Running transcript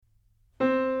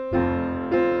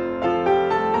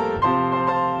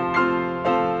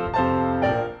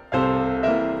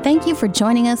you for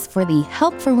joining us for the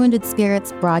Help for Wounded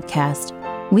Spirits broadcast.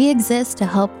 We exist to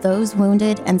help those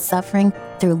wounded and suffering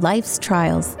through life's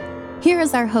trials. Here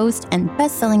is our host and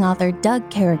best-selling author,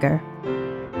 Doug Carriger.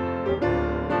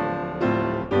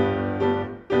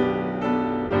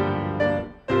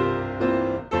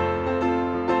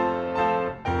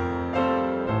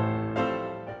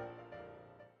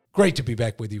 Great to be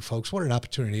back with you, folks. What an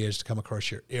opportunity it is to come across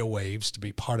your airwaves to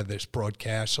be part of this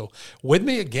broadcast. So with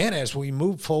me again as we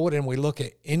move forward and we look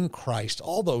at in Christ,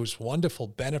 all those wonderful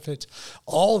benefits,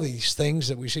 all these things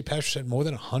that we see. Pastor said more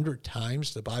than 100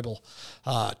 times the Bible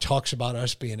talks about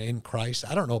us being in Christ.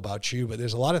 I don't know about you, but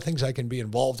there's a lot of things I can be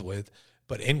involved with,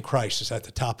 but in Christ is at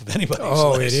the top of anybody's list.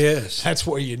 Oh, it is. That's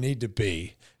where you need to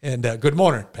be. And good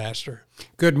morning, Pastor.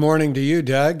 Good morning to you,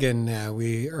 Doug, and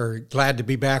we are glad to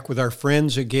be back with our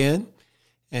friends again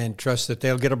and trust that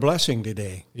they'll get a blessing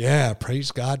today. Yeah,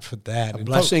 praise God for that. A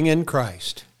blessing in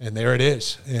Christ. And there it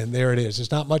is. And there it is. There's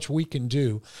not much we can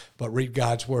do but read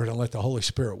God's Word and let the Holy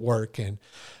Spirit work. And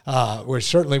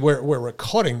we're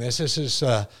recording this. This is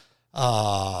the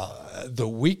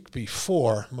week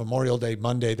before Memorial Day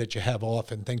Monday that you have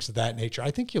off and things of that nature.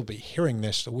 I think you'll be hearing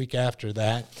this the week after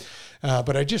that.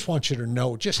 But I just want you to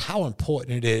know just how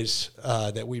important it is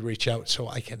that we reach out. So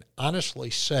I can honestly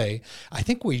say, I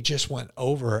think we just went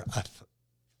over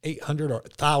 800 or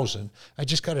 1,000. I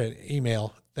just got an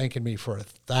email thanking me for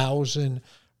 1,000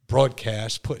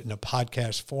 broadcasts put in a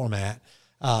podcast format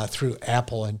through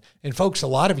Apple. And folks, a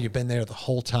lot of you have been there the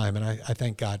whole time, and I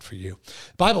thank God for you.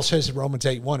 The Bible says in Romans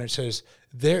 8:1, it says,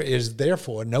 there is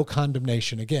therefore no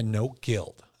condemnation, again, no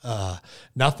guilt.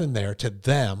 Nothing there to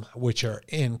them which are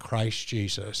in Christ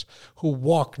Jesus, who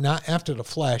walk not after the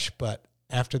flesh, but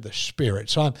after the Spirit.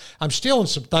 So I'm stealing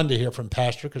some thunder here from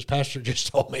Pastor, because Pastor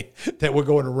just told me that we're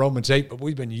going to Romans 8, but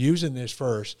we've been using this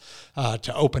verse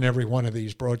to open every one of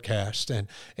these broadcasts.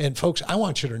 And folks, I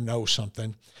want you to know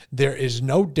something. There is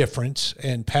no difference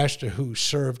in Pastor who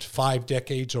served 5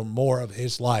 decades or more of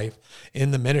his life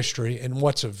in the ministry and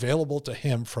what's available to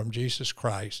him from Jesus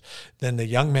Christ than the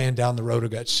young man down the road who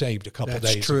got saved a couple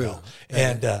days ago.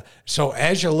 And so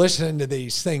as you're listening to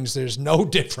these things, there's no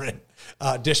different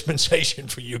dispensation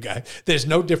for you guys. There's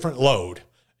no different load.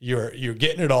 You're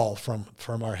getting it all from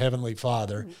our Heavenly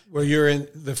Father. Well, you're in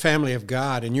the family of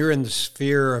God, and you're in the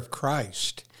sphere of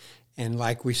Christ. And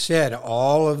like we said,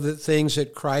 all of the things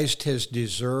that Christ has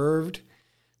deserved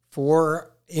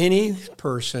for any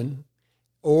person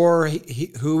or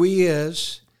who he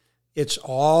is, it's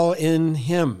all in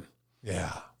him.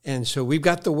 Yeah. And so we've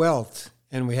got the wealth,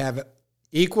 and we have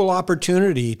equal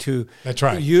opportunity to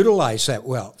utilize that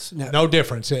wealth. Now, no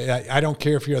difference. I don't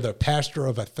care if you're the pastor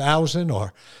of 1,000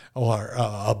 or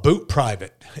a boot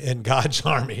private in God's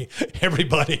army.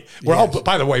 Everybody, we're all.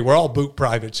 By the way, we're all boot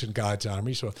privates in God's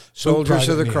army. So soldiers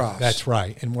of the cross. That's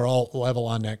right, and we're all level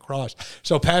on that cross.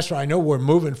 So, Pastor, I know we're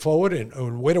moving forward,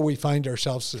 and where do we find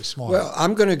ourselves this morning? Well,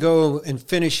 I'm going to go and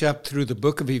finish up through the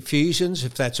book of Ephesians,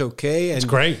 if that's okay. And it's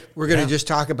great. We're going to just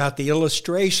talk about the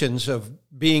illustrations of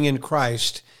being in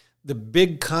Christ, the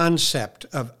big concept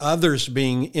of others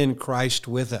being in Christ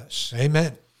with us.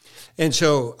 Amen. And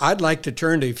so I'd like to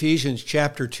turn to Ephesians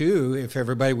chapter 2, if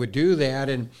everybody would do that.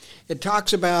 And it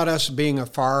talks about us being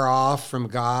afar off from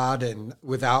God and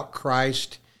without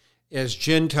Christ as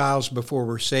Gentiles before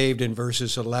we're saved in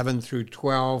verses 11 through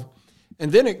 12.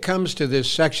 And then it comes to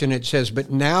this section, it says, but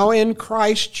now in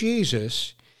Christ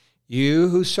Jesus, you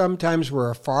who sometimes were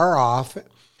afar off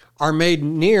are made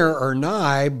near or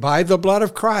nigh by the blood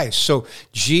of Christ. So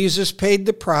Jesus paid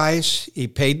the price. He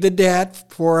paid the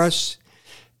debt for us,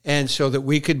 and so that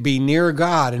we could be near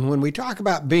God. And when we talk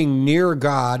about being near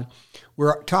God,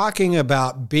 we're talking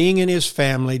about being in his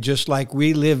family just like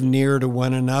we live near to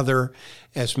one another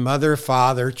as mother,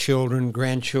 father, children,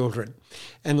 grandchildren.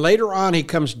 And later on, he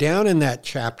comes down in that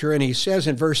chapter and he says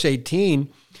in verse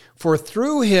 18, for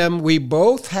through him we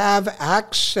both have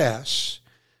access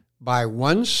by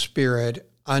one Spirit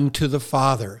unto the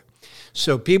Father.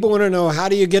 So people want to know, how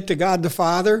do you get to God the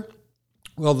Father?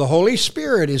 Well, the Holy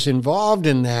Spirit is involved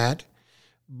in that,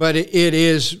 but it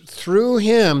is through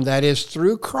him, that is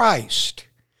through Christ.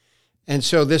 And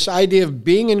so this idea of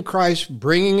being in Christ,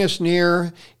 bringing us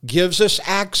near, gives us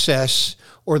access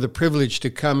or the privilege to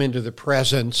come into the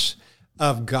presence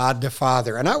of God the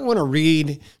Father. And I want to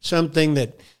read something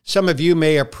that some of you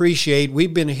may appreciate.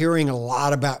 We've been hearing a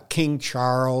lot about King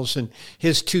Charles and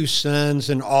his 2 sons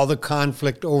and all the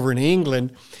conflict over in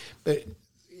England. But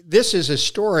this is a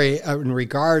story in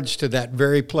regards to that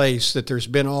very place that there's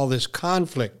been all this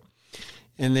conflict.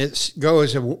 And it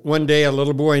goes, one day a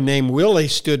little boy named Willie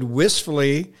stood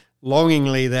wistfully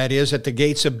longingly, that is, at the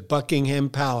gates of Buckingham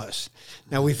Palace.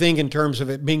 Now, we think in terms of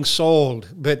it being sold,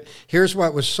 but here's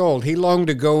what was sold. He longed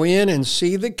to go in and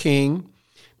see the king.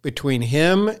 Between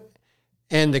him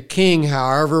and the king,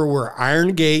 however, were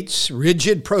iron gates,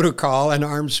 rigid protocol, and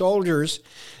armed soldiers,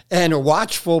 and a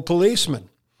watchful policeman.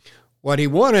 What he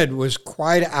wanted was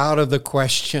quite out of the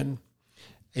question.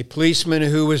 A policeman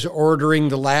who was ordering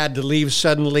the lad to leave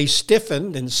suddenly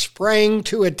stiffened and sprang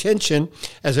to attention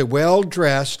as a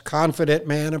well-dressed, confident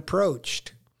man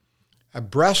approached. A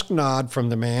brusque nod from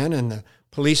the man, and the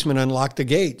policeman unlocked the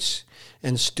gates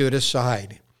and stood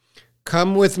aside.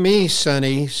 "Come with me,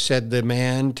 Sonny," said the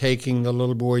man, taking the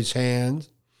little boy's hand.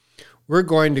 "We're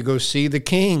going to go see the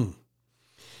king."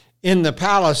 In the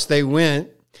palace they went.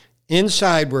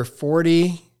 Inside were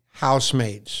 40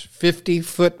 housemaids, 50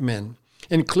 footmen,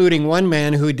 including one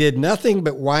man who did nothing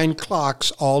but wind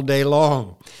clocks all day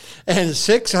long, and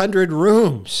 600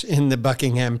 rooms in the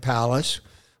Buckingham Palace.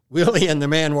 Willie and the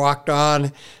man walked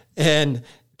on and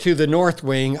to the north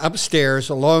wing, upstairs,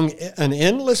 along an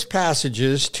endless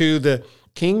passages to the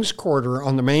king's quarter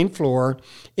on the main floor,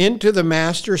 into the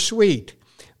master suite.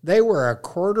 They were a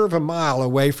quarter of a mile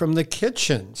away from the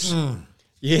kitchens.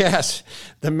 Yes,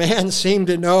 the man seemed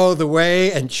to know the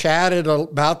way and chatted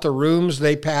about the rooms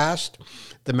they passed.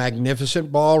 The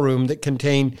magnificent ballroom that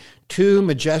contained 2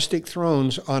 majestic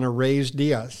thrones on a raised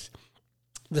dais.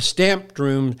 The stamped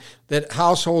room that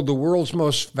household the world's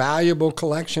most valuable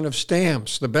collection of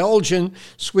stamps. The Belgian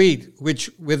suite, which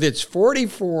with its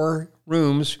 44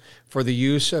 rooms for the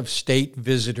use of state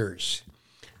visitors.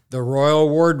 The royal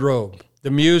wardrobe,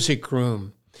 the music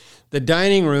room, the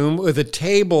dining room with a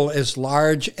table as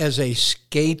large as a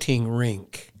skating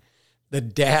rink, the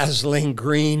dazzling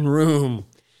green room.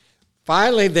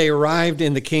 Finally, they arrived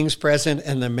in the king's presence,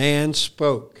 and the man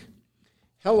spoke.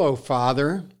 "Hello,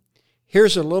 Father.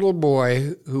 Here's a little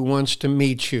boy who wants to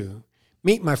meet you.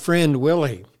 Meet my friend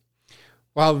Willie."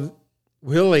 While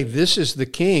Willie, this is the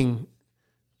king,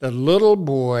 the little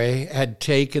boy had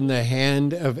taken the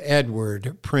hand of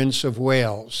Edward, Prince of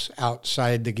Wales,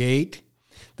 outside the gate,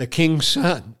 the king's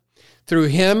son. Through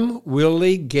him,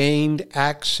 Willie gained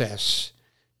access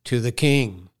to the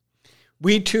king.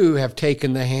 We too have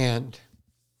taken the hand,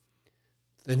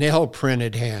 the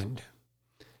nail-printed hand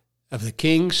of the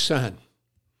king's son,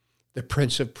 the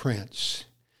Prince of Prince.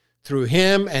 Through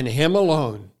him and him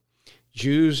alone,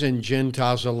 Jews and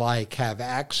Gentiles alike have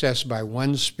access by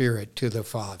one Spirit to the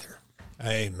Father.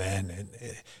 Amen. And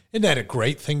isn't that a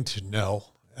great thing to know,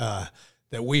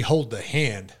 that we hold the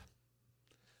hand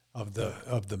of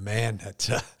the man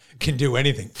that can do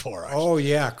anything for us? Oh,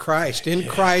 yeah, Christ. In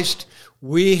Christ,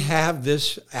 we have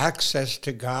this access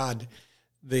to God,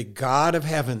 the God of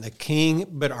heaven, the King,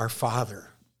 but our Father.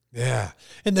 Yeah.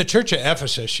 In the church of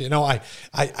Ephesus,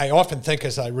 I often think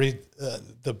as I read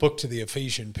the book to the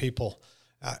Ephesian people,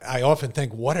 I often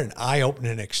think what an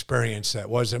eye-opening experience that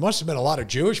was. There must have been a lot of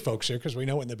Jewish folks there, because we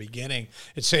know in the beginning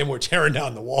it's saying we're tearing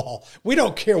down the wall. We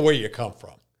don't care where you come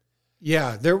from.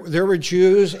 Yeah, there were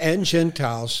Jews and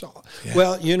Gentiles. Yeah.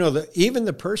 Well, even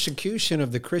the persecution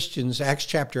of the Christians, Acts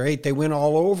chapter 8, they went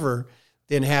all over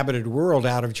the inhabited world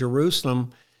out of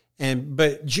Jerusalem.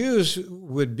 But Jews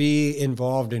would be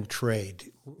involved in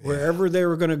trade. Wherever they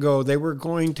were going to go, they were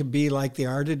going to be like they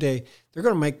are today. They're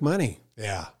going to make money.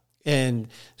 Yeah. And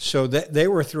so they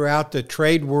were throughout the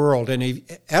trade world. And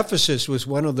Ephesus was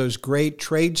one of those great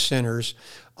trade centers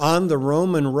on the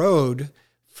Roman road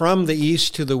from the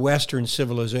east to the western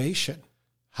civilization.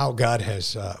 How God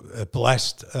has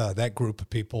blessed that group of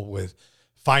people with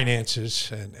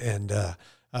finances and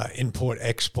import,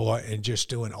 export, and just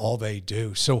doing all they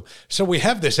do. So we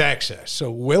have this access. So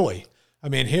Willie,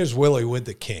 here's Willie with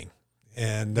the king.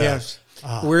 And yes,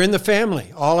 we're in the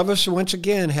family. All of us, once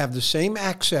again, have the same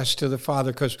access to the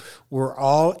Father because we're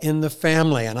all in the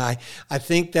family. And I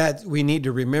think that we need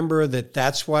to remember that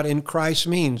that's what in Christ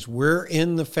means. We're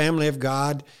in the family of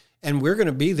God, and we're going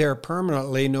to be there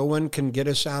permanently. No one can get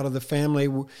us out of the family.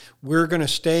 We're going to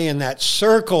stay in that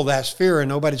circle, that sphere, and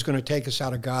nobody's going to take us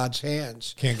out of God's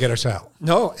hands. Can't get us out.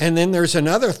 No, and then there's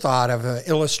another thought of an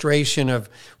illustration of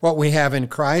what we have in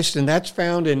Christ, and that's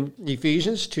found in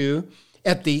Ephesians 2.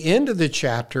 At the end of the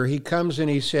chapter, he comes and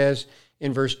he says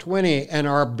in verse 20, and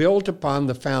are built upon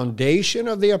the foundation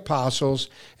of the apostles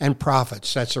and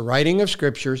prophets. That's the writing of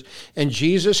scriptures, and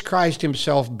Jesus Christ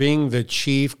himself being the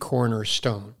chief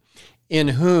cornerstone. In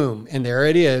whom, and there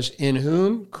it is, in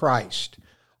whom Christ,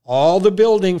 all the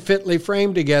building fitly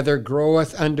framed together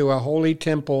groweth unto a holy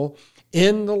temple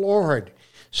in the Lord.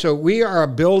 So we are a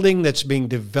building that's being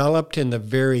developed in the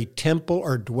very temple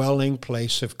or dwelling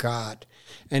place of God.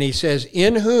 And he says,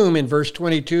 in whom, in verse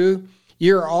 22,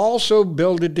 you're also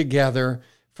builded together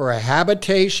for a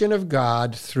habitation of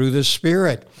God through the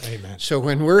Spirit. Amen. So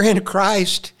when we're in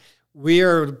Christ, we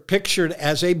are pictured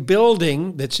as a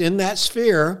building that's in that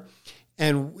sphere,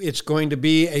 and it's going to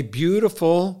be a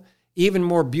beautiful, even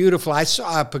more beautiful. I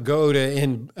saw a pagoda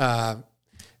in,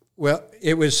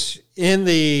 it was in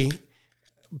the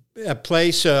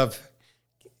place of,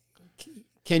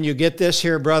 can you get this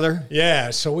here, brother? Yeah,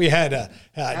 so we had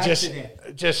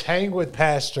just hang with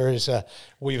pastors.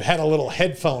 We've had a little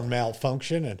headphone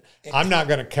malfunction, and I'm not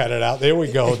going to cut it out. There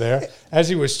we go. There, as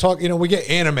he was talking, we get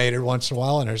animated once in a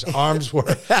while, and his arms were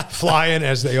flying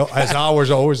as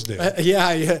ours always do.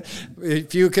 Yeah.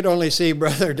 If you could only see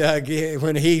Brother Doug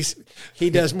when he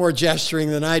does more gesturing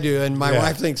than I do, and my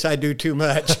wife thinks I do too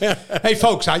much. Hey,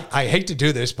 folks, I hate to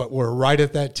do this, but we're right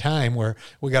at that time where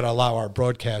we got to allow our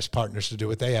broadcast partners to do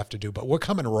what they have to do. But we're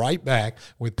coming right back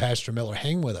with Pastor Miller.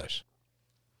 Hang with us.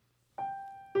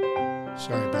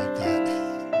 Sorry about that.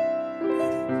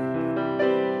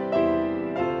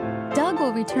 Doug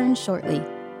will return shortly.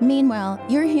 Meanwhile,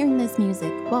 you're hearing this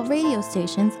music while radio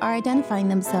stations are identifying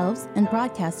themselves and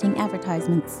broadcasting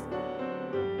advertisements.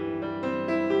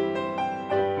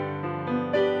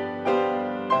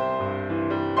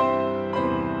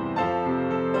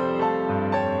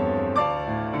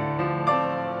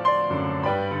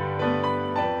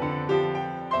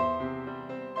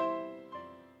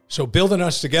 So building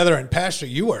us together, and Pastor,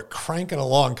 you are cranking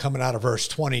along coming out of verse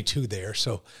 22 there.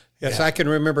 So yes, I can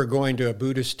remember going to a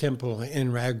Buddhist temple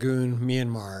in Rangoon,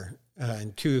 Myanmar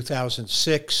in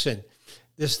 2006, and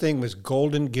this thing was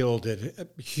golden gilded,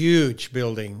 a huge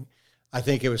building. I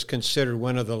think it was considered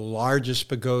one of the largest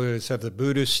pagodas of the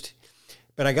Buddhist.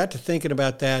 But I got to thinking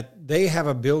about that. They have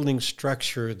a building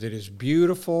structure that is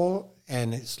beautiful,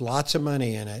 and it's lots of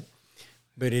money in it,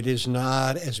 but it is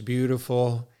not as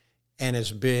beautiful and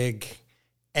as big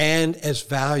and as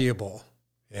valuable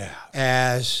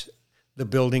as the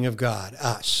building of God,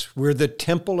 us. We're the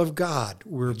temple of God.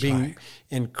 We're being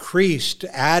increased,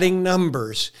 adding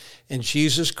numbers, and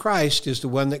Jesus Christ is the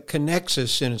one that connects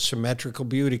us in symmetrical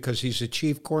beauty because he's the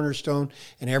chief cornerstone,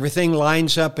 and everything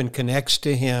lines up and connects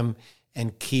to him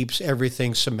and keeps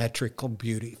everything symmetrical,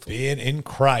 beautiful. Being in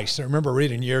Christ. I remember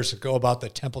reading years ago about the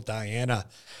Temple Diana,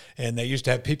 and they used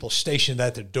to have people stationed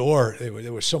at the door.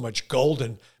 There was so much gold,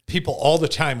 and people all the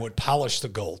time would polish the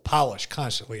gold, polish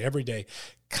constantly, every day,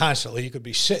 constantly. You could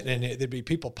be sitting in it, there'd be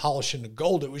people polishing the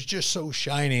gold. It was just so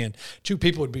shiny, and two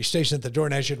people would be stationed at the door,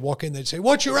 and as you'd walk in, they'd say,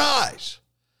 "What's your eyes?"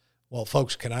 Well,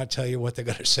 folks, can I tell you what they're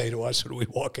going to say to us when we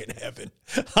walk in heaven?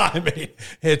 I mean,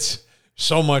 it's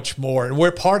so much more. And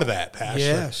we're part of that, Pastor.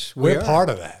 Yes, we're part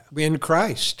of that. We're in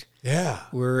Christ. Yeah.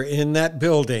 We're in that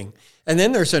building. And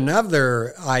then there's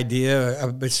another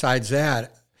idea besides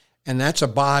that, and that's a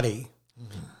body.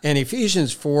 Mm-hmm. And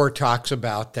Ephesians 4 talks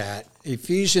about that.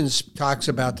 Ephesians talks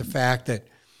about the fact that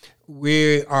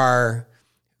we are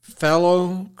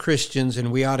fellow Christians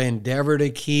and we ought to endeavor to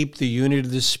keep the unity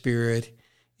of the Spirit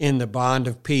in the bond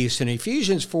of peace. And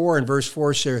Ephesians 4 and verse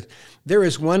 4 says, there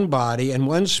is one body and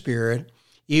one Spirit,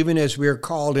 even as we are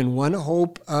called in one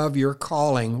hope of your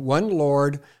calling, one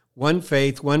Lord, one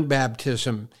faith, one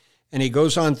baptism. And he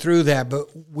goes on through that, but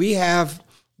we have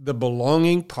the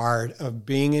belonging part of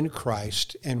being in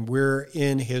Christ, and we're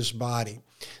in his body.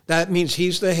 That means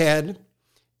he's the head,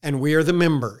 and we are the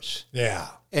members. Yeah.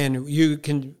 And you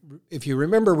can, if you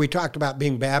remember, we talked about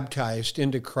being baptized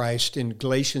into Christ in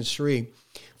Galatians 3.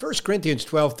 1 Corinthians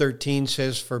 12:13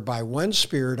 says, for by one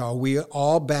Spirit are we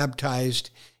all baptized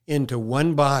into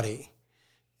one body.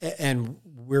 And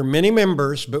we're many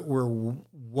members, but we're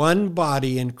one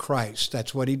body in Christ.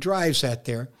 That's what he drives at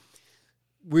there.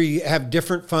 We have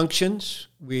different functions.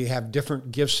 We have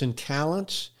different gifts and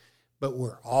talents, but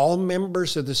we're all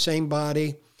members of the same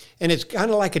body. And it's kind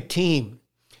of like a team.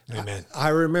 Amen. I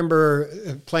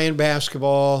remember playing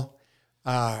basketball.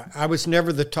 I was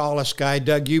never the tallest guy.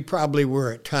 Doug, you probably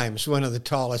were at times one of the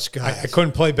tallest guys. I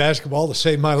couldn't play basketball to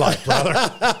save my life,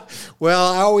 brother.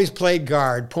 Well, I always played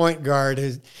guard, point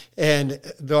guard. And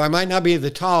though I might not be the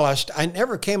tallest, I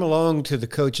never came along to the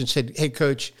coach and said, hey,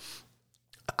 coach,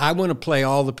 I want to play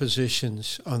all the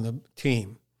positions on the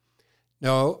team.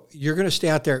 No, you're going to stay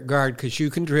out there at guard because you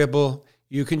can dribble,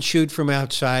 you can shoot from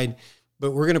outside,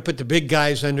 but we're going to put the big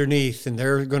guys underneath, and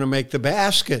they're going to make the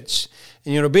baskets.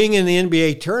 And, being in the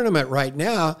NBA tournament right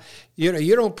now,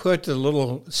 you don't put the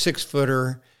little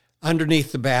 6-footer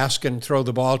underneath the basket and throw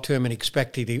the ball to him and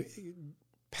expect him to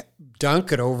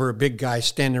dunk it over a big guy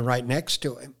standing right next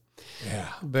to him. Yeah.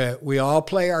 But we all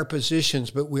play our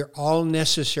positions, but we're all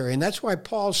necessary. And that's why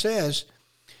Paul says,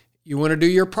 you want to do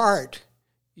your part.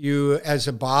 You, as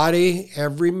a body,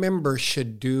 every member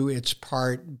should do its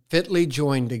part, fitly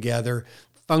joined together,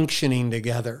 functioning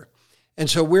together. And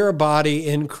so we're a body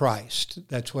in Christ.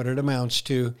 That's what it amounts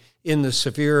to in the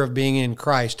sphere of being in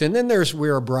Christ. And then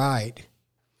we're a bride.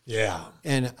 Yeah.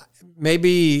 And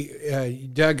maybe,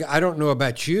 Doug, I don't know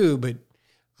about you, but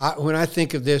when I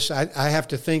think of this, I have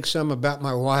to think some about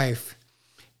my wife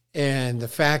and the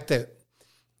fact that,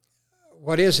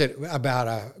 what is it about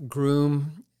a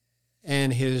groom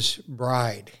and his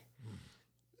bride?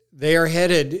 They are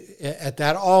headed at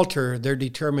that altar. They're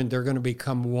determined they're going to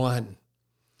become one.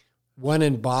 One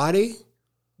in body,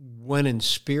 one in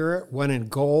spirit, one in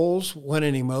goals, one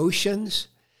in emotions,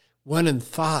 one in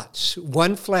thoughts,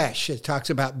 one flesh. It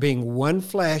talks about being one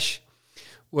flesh.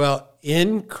 Well,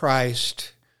 in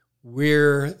Christ,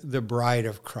 we're the bride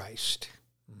of Christ.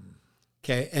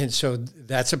 Okay, and so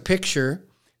that's a picture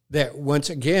that once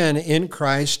again, in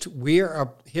Christ, we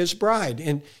are his bride.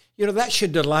 And, that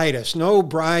should delight us. No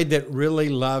bride that really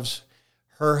loves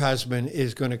her husband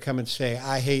is going to come and say,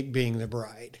 I hate being the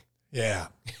bride. Yeah.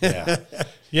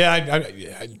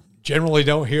 I generally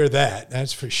don't hear that.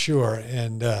 That's for sure.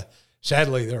 And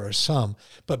sadly, there are some.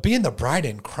 But being the bride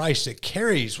in Christ, it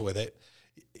carries with it.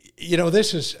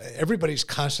 Everybody's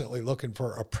constantly looking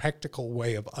for a practical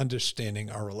way of understanding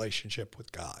our relationship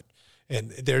with God. And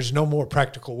there's no more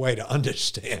practical way to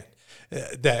understand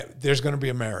that there's going to be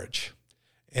a marriage.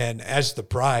 And as the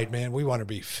bride, man, we want to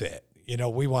be fit.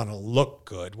 We want to look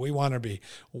good. We want to be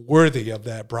worthy of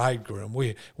that bridegroom.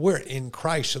 We're in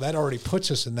Christ, so that already puts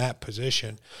us in that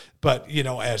position. But,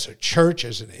 as a church,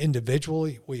 as an individual,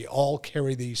 we all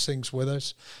carry these things with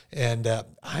us. And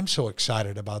I'm so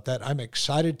excited about that. I'm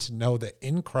excited to know that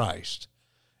in Christ,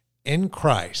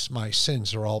 my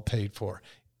sins are all paid for.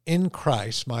 In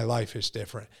Christ, my life is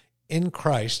different. In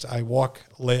Christ, I walk,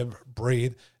 live,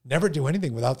 breathe, never do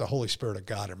anything without the Holy Spirit of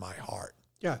God in my heart.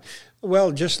 Yeah.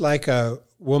 Well, just like a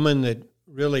woman that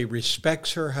really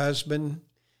respects her husband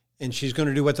and she's going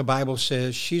to do what the Bible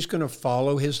says, she's going to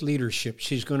follow his leadership.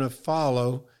 She's going to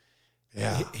follow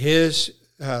his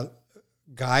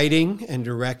guiding and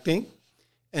directing.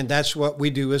 And that's what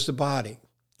we do as the body.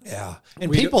 Yeah.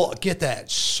 And people get that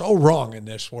so wrong in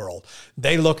this world.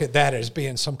 They look at that as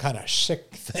being some kind of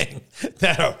sick thing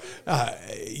that are,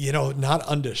 not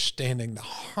understanding the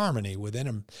harmony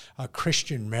within a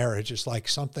Christian marriage is like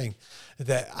something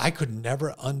that I could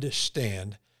never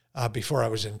understand before I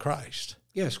was in Christ.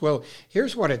 Yes. Well,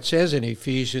 here's what it says in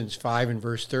Ephesians 5 and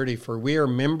verse 30, for we are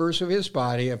members of his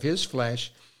body, of his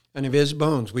flesh, and of his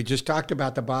bones. We just talked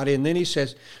about the body. And then he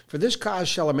says, for this cause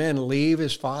shall a man leave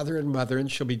his father and mother,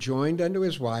 and shall be joined unto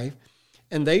his wife,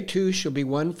 and they two shall be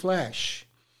one flesh.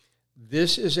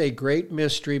 This is a great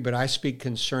mystery, but I speak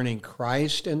concerning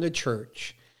Christ and the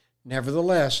church.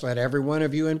 Nevertheless, let every one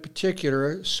of you in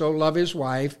particular so love his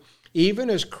wife, even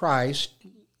as Christ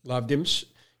loved him.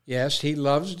 Yes, he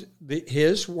loves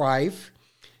his wife.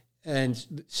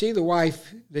 And see the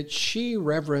wife, that she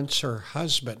reverence her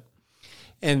husband.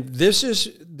 And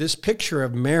this picture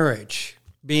of marriage,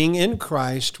 being in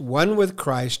Christ, one with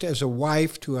Christ as a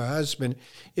wife to a husband,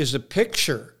 is a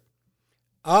picture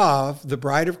of the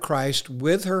bride of Christ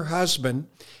with her husband.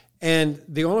 And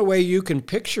the only way you can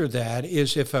picture that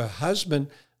is if a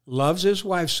husband loves his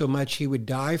wife so much he would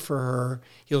die for her.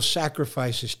 He'll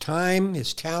sacrifice his time,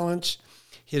 his talents,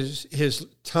 his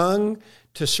tongue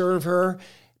to serve her.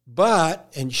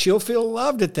 And she'll feel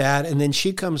loved at that, and then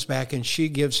she comes back and she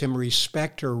gives him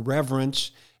respect or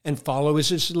reverence and follows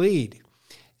his lead.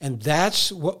 And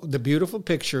that's what the beautiful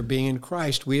picture of being in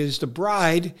Christ. We as the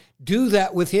bride do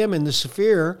that with him in the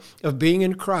sphere of being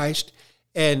in Christ,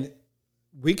 and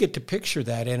we get to picture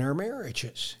that in our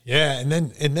marriages. Yeah, and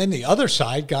then the other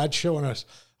side, God's showing us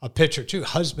a picture too.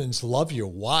 Husbands, love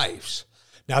your wives.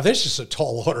 Now, this is a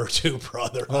tall order too,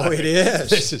 brother. Oh, it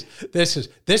is.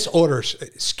 This order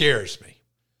scares me.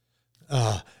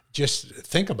 Just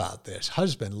think about this.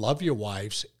 Husband, love your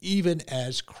wives, even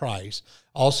as Christ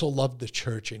also loved the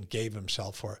church and gave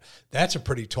himself for it. That's a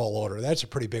pretty tall order. That's a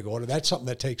pretty big order. That's something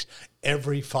that takes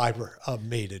every fiber of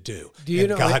me to do. Do you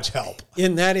know, God's help.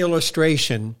 In that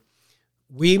illustration,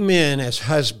 we men as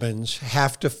husbands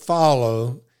have to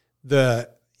follow the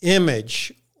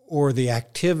image or the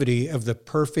activity of the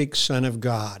perfect Son of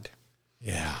God.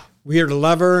 Yeah. We are to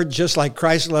love her just like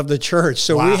Christ loved the church.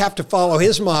 So we have to follow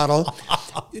his model.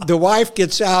 The wife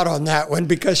gets out on that one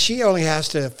because she only has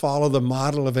to follow the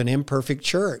model of an imperfect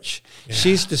church. Yeah.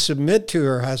 She's to submit to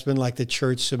her husband like the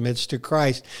church submits to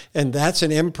Christ. And that's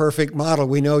an imperfect model.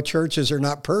 We know churches are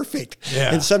not perfect.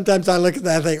 Yeah. And sometimes I look at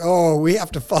that and think, we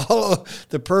have to follow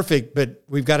the perfect, but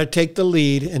we've got to take the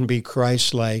lead and be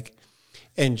Christ-like.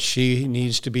 And she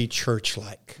needs to be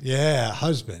church-like. Yeah,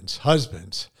 husbands,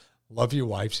 love your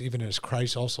wives, even as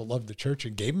Christ also loved the church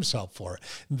and gave himself for it,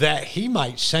 that he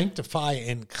might sanctify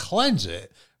and cleanse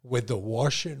it with the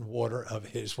washing water of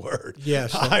his word.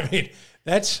 Yes. I mean,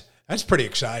 that's pretty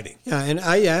exciting. Yeah, and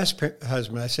I ask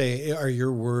husband, I say, are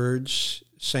your words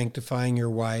sanctifying your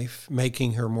wife,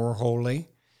 making her more holy?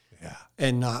 Yeah.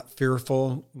 And not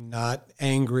fearful, not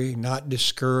angry, not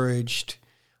discouraged.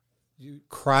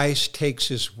 Christ takes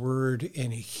his word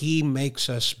and he makes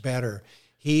us better.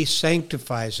 He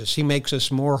sanctifies us. He makes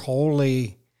us more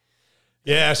holy.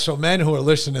 Yeah, so men who are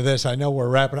listening to this, I know we're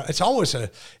wrapping up. It's always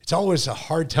a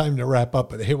hard time to wrap up,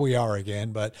 but here we are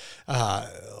again. But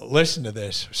listen to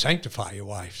this. Sanctify your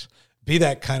wives. Be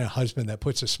that kind of husband that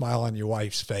puts a smile on your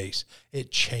wife's face. It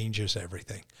changes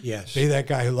everything. Yes. Be that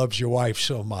guy who loves your wife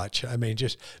so much. I mean,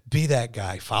 just be that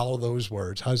guy. Follow those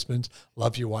words. Husbands,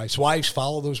 love your wives. Wives,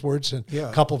 follow those words, and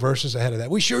a couple verses ahead of that.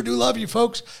 We sure do love you,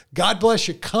 folks. God bless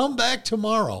you. Come back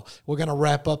tomorrow. We're going to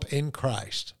wrap up in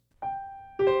Christ.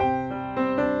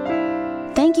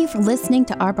 Thank you for listening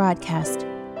to our broadcast.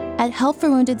 At Help for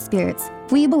Wounded Spirits,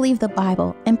 we believe the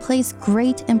Bible and place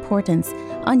great importance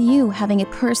on you having a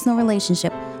personal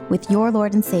relationship with your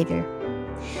Lord and Savior.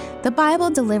 The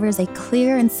Bible delivers a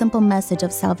clear and simple message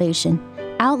of salvation,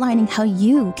 outlining how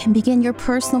you can begin your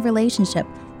personal relationship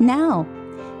now.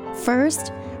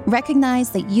 First, recognize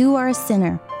that you are a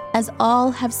sinner, as all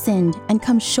have sinned and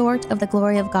come short of the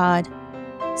glory of God.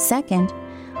 Second,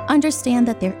 understand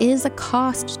that there is a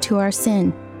cost to our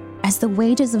sin, as the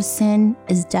wages of sin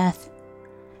is death.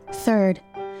 Third,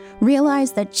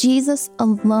 realize that Jesus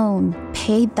alone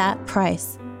paid that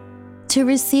price. To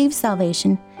receive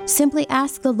salvation, simply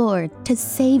ask the Lord to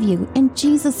save you in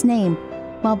Jesus' name,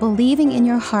 while believing in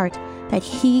your heart that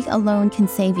He alone can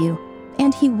save you,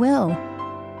 and He will.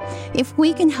 If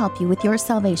we can help you with your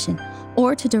salvation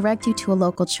or to direct you to a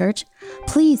local church,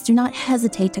 please do not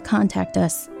hesitate to contact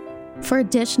us. For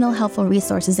additional helpful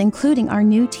resources, including our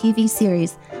new TV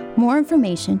series, more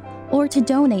information, or to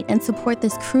donate and support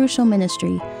this crucial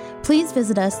ministry, please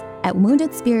visit us at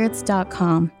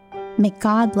woundedspirits.com. May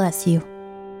God bless you.